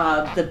that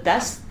the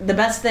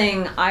best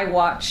thing I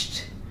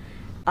watched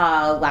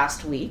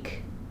last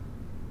week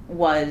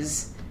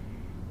was,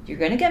 you're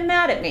going to get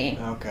mad at me.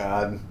 Oh,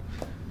 God.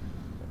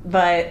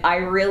 But I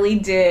really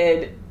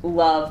did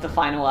love the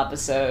final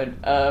episode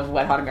of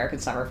Wet Hot American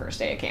Summer First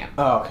Day at Camp.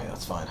 Oh, okay,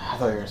 that's fine. I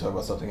thought you were going to talk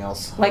about something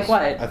else. Like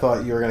what? I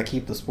thought you were going to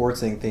keep the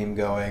Sportsing theme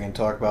going and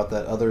talk about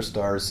that other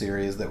Stars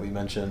series that we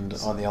mentioned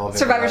on the elevator.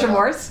 Survivor's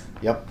Remorse?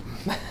 Yep.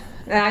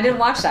 And I didn't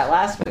watch that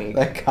last week.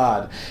 Thank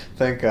God.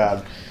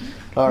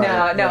 All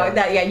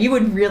right. You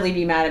would really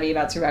be mad at me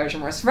about Survivor's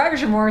Remorse.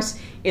 Survivor's Remorse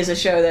is a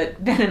show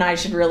that Ben and I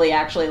should really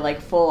actually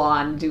full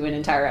on do an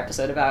entire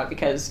episode about,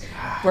 because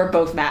we're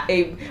both mad.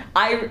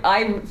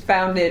 I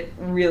found it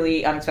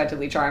really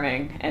unexpectedly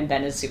charming, and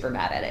Ben is super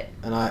mad at it.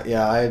 And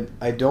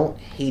I don't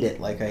hate it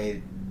like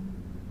I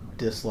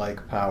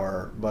dislike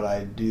Power, but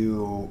I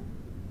do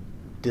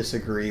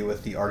disagree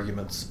with the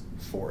arguments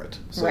for it.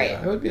 So, right.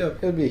 Yeah,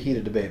 it would be a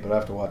heated debate, but I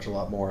have to watch a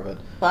lot more of it.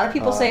 A lot of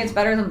people say it's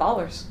better than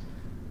Ballers.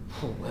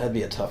 That'd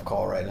be a tough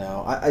call right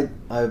now.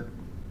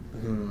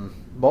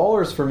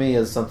 Ballers for me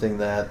is something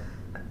that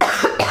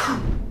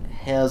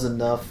has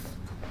enough.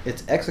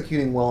 It's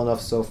executing well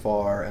enough so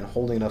far and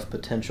holding enough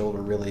potential to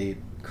really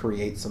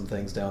create some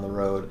things down the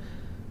road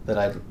that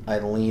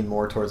I'd lean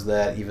more towards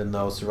that, even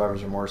though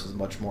Survivor's Remorse is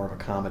much more of a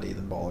comedy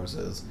than Ballers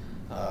is.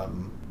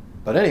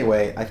 But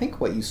anyway, I think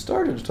what you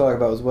started to talk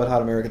about was Wet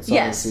Hot American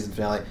Summer season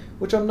finale,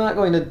 which I'm not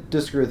going to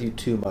disagree with you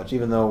too much,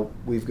 even though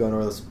we've gone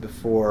over this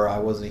before. I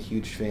wasn't a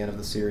huge fan of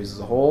the series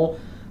as a whole,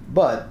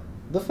 but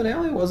the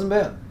finale wasn't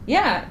bad.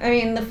 Yeah, I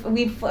mean,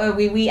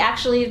 we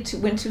actually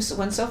went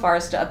so far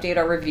as to update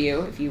our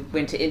review. If you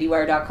went to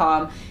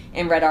IndieWire.com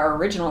and read our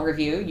original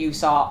review, you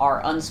saw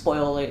our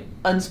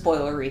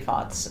unspoilery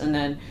thoughts, and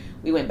then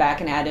we went back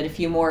and added a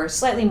few more,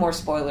 slightly more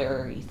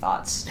spoilery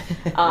thoughts.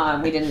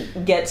 We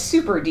didn't get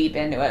super deep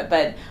into it,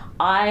 but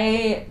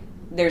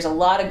there's a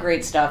lot of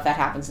great stuff that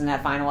happens in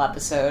that final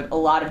episode. A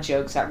lot of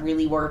jokes that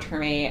really worked for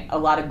me. A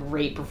lot of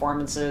great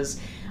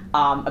performances.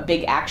 A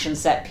big action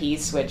set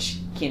piece, which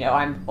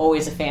I'm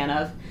always a fan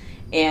of.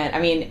 And I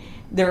mean,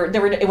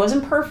 it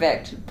wasn't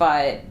perfect,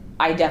 but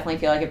I definitely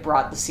feel like it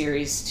brought the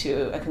series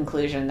to a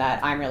conclusion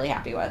that I'm really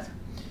happy with.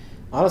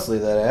 Honestly,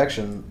 that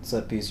action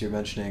set piece you're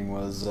mentioning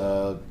was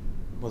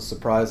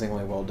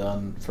surprisingly well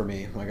done for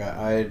me. Like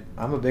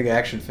I'm a big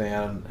action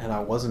fan, and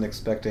I wasn't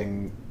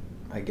expecting,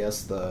 I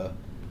guess, the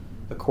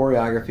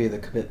choreography, the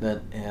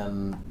commitment,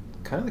 and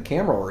kind of the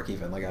camera work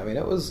even.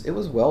 It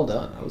was well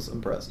done. I was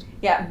impressed.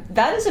 Yeah,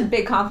 that is a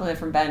big compliment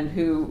from Ben,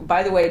 who,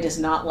 by the way, did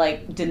not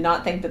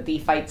think that the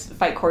fight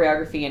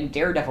choreography in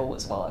Daredevil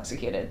was well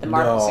executed, the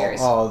Marvel series.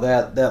 Oh,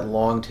 that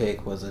long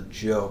take was a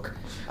joke.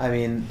 I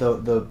mean,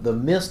 the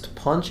missed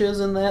punches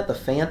in that, the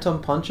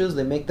phantom punches,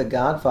 they make the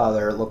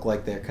Godfather look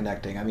like they're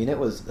connecting. I mean, that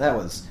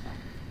was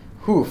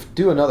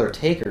do another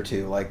take or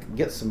two.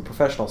 Get some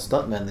professional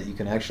stuntmen that you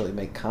can actually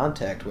make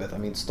contact with. I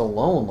mean,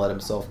 Stallone let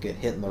himself get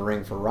hit in the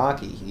ring for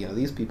Rocky.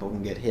 These people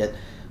can get hit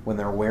when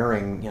they're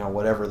wearing,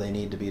 whatever they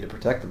need to be to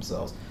protect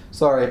themselves.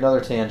 Sorry, another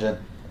tangent.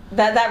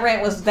 That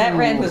rant was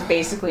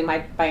basically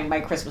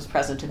my Christmas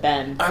present to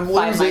Ben. 5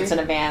 months in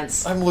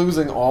advance. I'm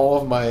losing all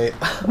of my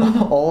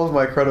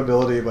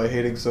credibility by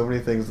hating so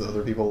many things that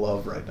other people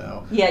love right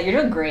now. Yeah,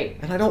 you're doing great.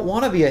 And I don't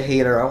want to be a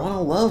hater. I want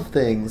to love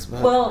things.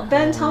 But, well,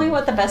 Ben, tell me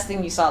what the best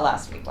thing you saw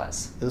last week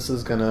was. This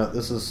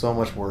is so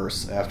much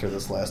worse after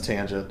this last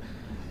tangent.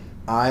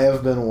 I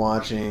have been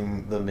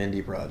watching The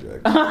Mindy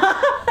Project.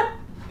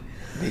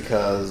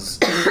 because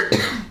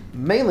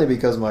mainly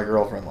because my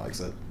girlfriend likes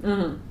it.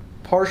 Mm-hmm.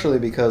 Partially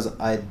because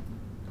I'd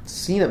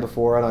seen it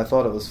before and I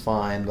thought it was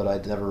fine, but I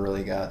never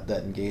really got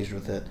that engaged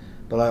with it.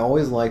 But I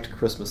always liked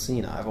Chris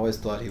Messina. I've always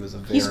thought he was a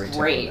very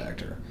talented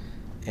actor,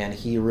 and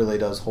he really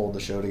does hold the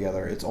show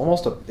together. It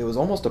was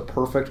almost a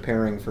perfect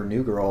pairing for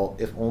New Girl,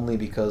 if only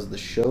because the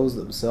shows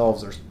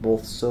themselves are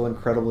both so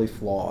incredibly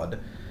flawed.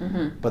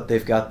 Mm-hmm. But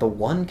they've got the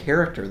one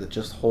character that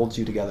just holds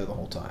you together the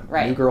whole time.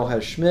 Right. New Girl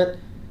has Schmidt,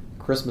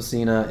 Chris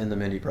Messina in the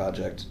Mindy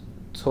Project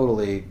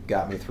totally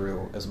got me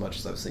through as much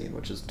as I've seen,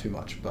 which is too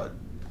much, but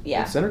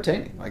it's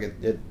entertaining. Like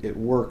it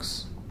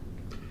works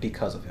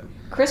because of him.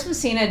 Chris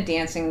Messina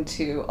dancing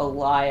to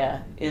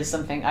Aliyah is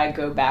something I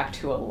go back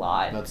to a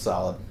lot. That's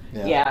solid.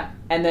 Yeah.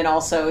 And then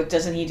also,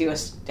 doesn't he do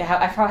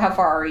how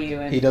far are you?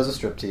 He does a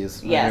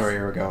striptease. Yes. I knew where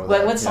you were going with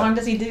that. What song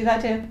does he do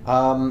that to?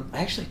 I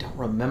actually don't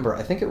remember.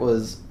 I think it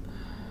was...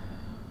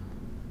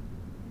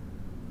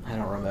 I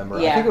don't remember.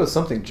 Yeah. I think it was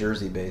something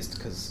Jersey based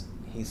because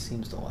he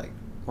seems to like...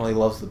 Well, he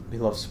loves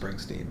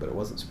Springsteen, but it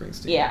wasn't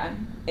Springsteen. Yeah.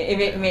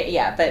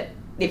 But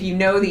if you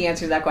know the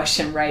answer to that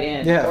question, write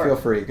in. Yeah, feel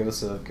free. Give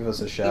us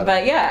a shout.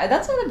 But yeah,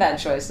 that's not a bad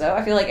choice though.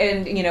 I feel like,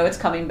 and it's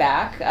coming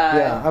back.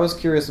 Yeah, I was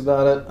curious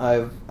about it.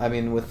 I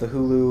mean, with the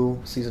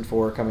Hulu season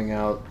 4 coming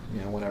out,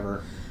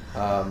 whenever,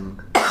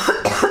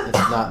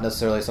 it's not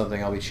necessarily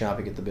something I'll be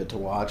chomping at the bit to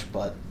watch,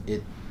 but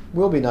it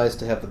will be nice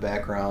to have the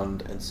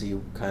background and see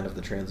kind of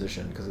the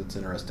transition because it's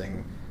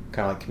interesting.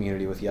 Kind of like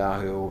Community with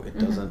Yahoo. It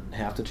doesn't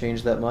have to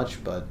change that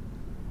much, but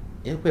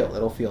it will.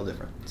 It'll feel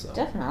different. So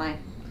definitely.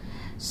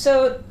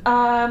 So,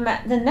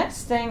 the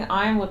next thing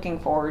I'm looking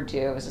forward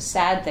to is a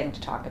sad thing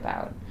to talk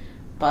about,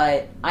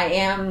 but I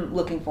am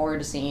looking forward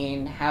to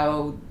seeing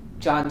how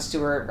Jon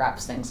Stewart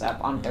wraps things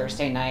up on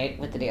Thursday night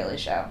with The Daily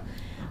Show.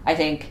 I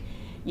think,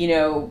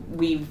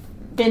 it's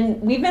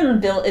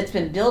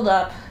been built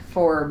up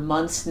for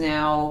months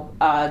now.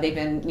 They've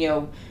been,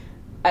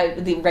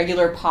 the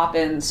regular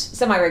pop-ins,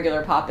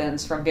 semi-regular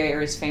pop-ins from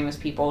various famous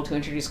people to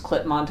introduce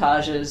clip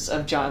montages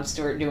of Jon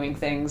Stewart doing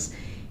things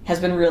has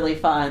been really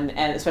fun,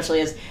 and especially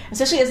as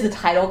the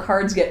title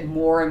cards get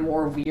more and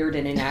more weird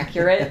and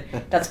inaccurate.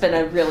 That's been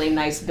a really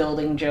nice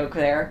building joke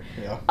there.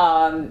 Yeah.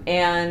 I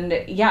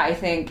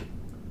think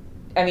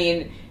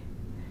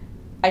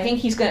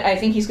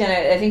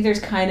there's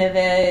kind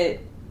of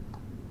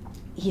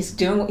he's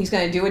going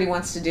to do what he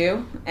wants to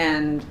do,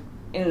 and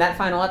in that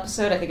final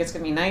episode, I think it's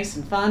going to be nice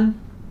and fun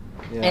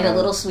and a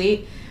little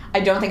sweet.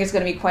 I don't think it's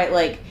going to be quite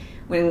like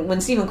when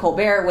Stephen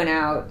Colbert went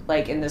out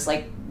like in this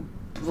like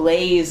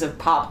blaze of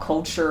pop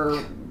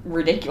culture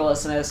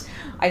ridiculousness.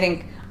 I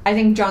think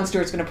Jon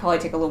Stewart's going to probably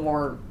take a little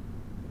more,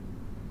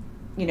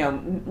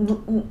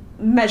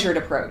 measured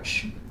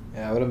approach.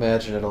 Yeah, I would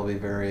imagine it'll be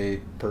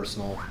very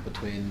personal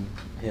between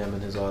him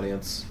and his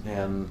audience,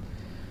 and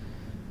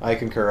I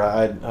concur.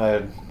 I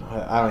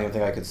don't even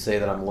think I could say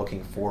that I'm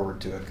looking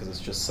forward to it because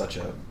it's just such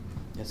a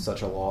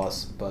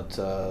loss. But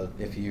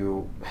if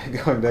you,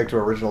 going back to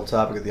our original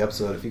topic of the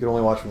episode, if you could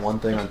only watch one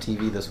thing on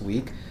TV this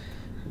week,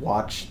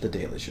 watch The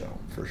Daily Show,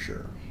 for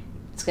sure.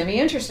 It's going to be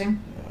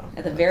interesting,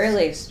 at the very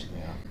least.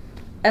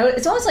 Yeah.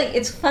 It's almost like,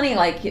 it's funny,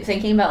 like,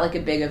 thinking about, like, a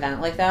big event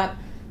like that,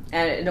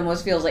 and it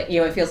almost feels like,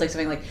 it feels like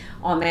something like,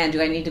 oh, man,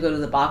 do I need to go to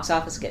the box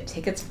office and get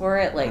tickets for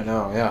it? Like, I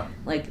know, yeah.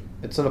 Like...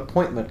 It's an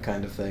appointment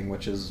kind of thing,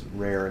 which is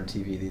rare in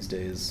TV these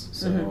days.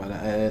 So,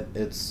 and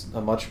it's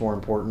a much more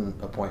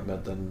important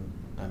appointment than,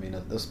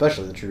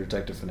 especially the True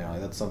Detective finale.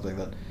 That's something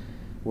that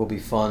will be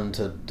fun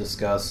to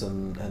discuss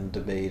and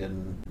debate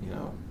and,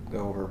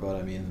 go over, but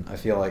I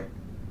feel like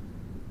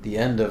the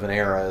end of an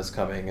era is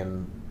coming,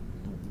 and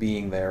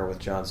being there with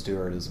Jon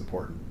Stewart is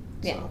important.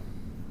 Yeah,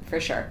 for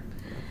sure.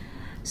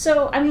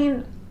 So,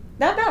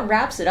 that about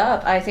wraps it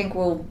up. I think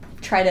we'll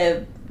try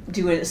to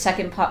do a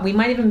second we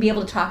might even be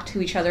able to talk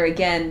to each other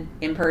again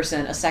in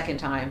person a second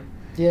time.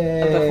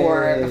 Yay!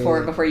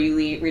 Before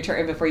you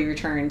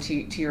return to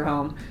your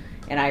home,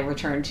 and I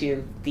return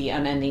to the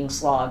unending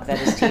slog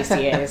that is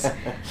TCAs.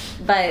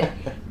 But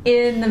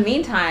in the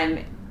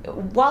meantime,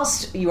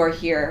 whilst you are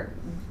here,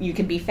 you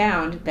can be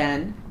found,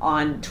 Ben,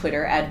 on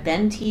Twitter at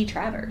Ben T.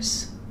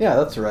 Travers. Yeah,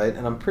 that's right.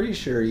 And I'm pretty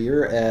sure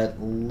you're at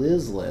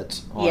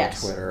Lizlet on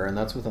Twitter, and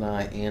that's with an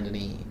I and an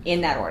E. In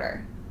that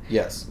order.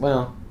 Yes.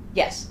 Well.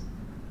 Yes.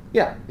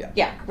 Yeah.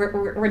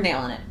 We're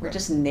nailing it. We're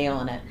just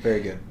nailing it.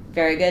 Very good.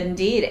 Very good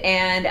indeed.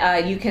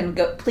 And you can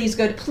go. Please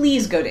go to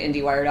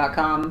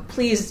IndieWire.com.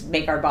 Please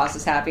make our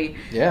bosses happy.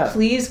 Yeah.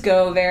 Please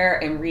go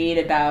there and read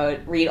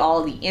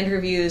all the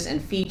interviews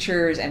and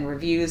features and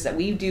reviews that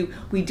we do.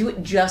 We do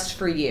it just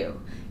for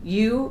you.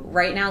 You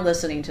right now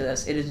listening to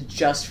this, it is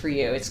just for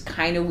you. It's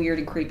kind of weird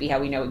and creepy how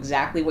we know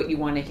exactly what you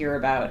want to hear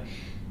about.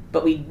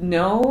 But we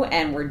know,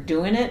 and we're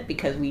doing it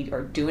because we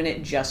are doing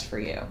it just for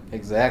you.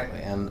 Exactly.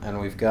 And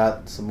we've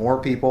got some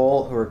more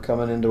people who are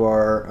coming into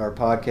our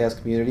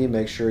podcast community.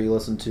 Make sure you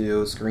listen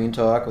to Screen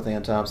Talk with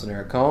Ann Thompson and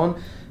Eric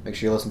Cohn. Make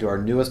sure you listen to our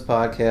newest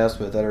podcast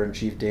with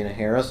Editor-in-Chief Dana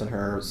Harris and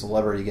her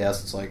celebrity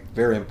guests,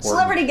 very important.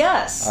 Celebrity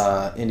guests!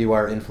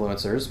 IndieWire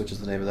Influencers, which is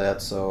the name of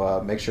that.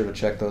 So make sure to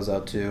check those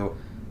out, too.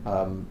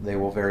 They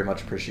will very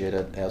much appreciate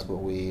it, as will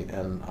we,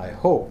 and I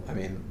hope, I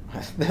mean,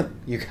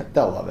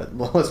 they'll love it.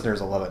 The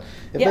listeners will love it.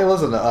 If they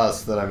listen to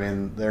us, then, I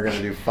mean, they're going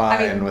to do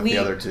fine with the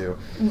other two.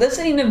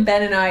 Listening to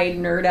Ben and I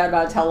nerd out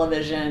about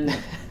television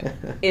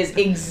is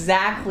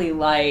exactly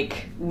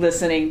like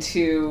listening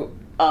to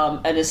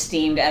an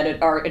esteemed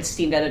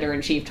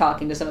editor-in-chief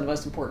talking to some of the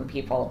most important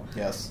people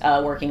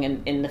working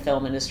in the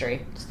film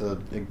industry.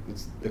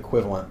 It's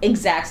equivalent.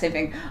 Exact same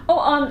thing.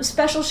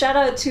 Special shout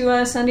out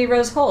to Sunday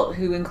Rose Holt,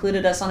 who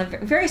included us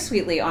very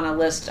sweetly on a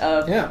list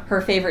of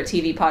her favorite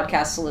TV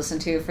podcasts to listen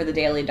to for the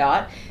Daily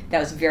Dot. That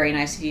was very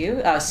nice of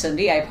you.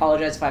 Sunday, I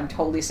apologize if I'm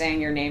totally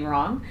saying your name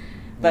wrong.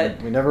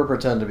 But we never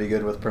pretend to be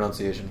good with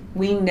pronunciation.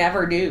 We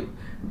never do.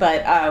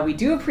 But we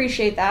do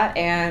appreciate that,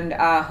 and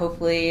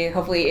hopefully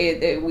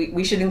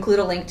we should include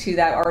a link to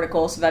that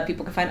article so that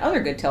people can find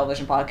other good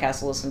television podcasts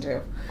to listen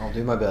to. I'll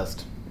do my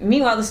best.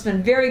 Meanwhile, this has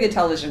been very good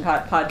television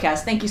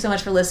podcast. Thank you so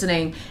much for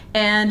listening,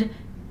 and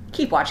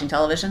keep watching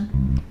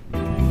television.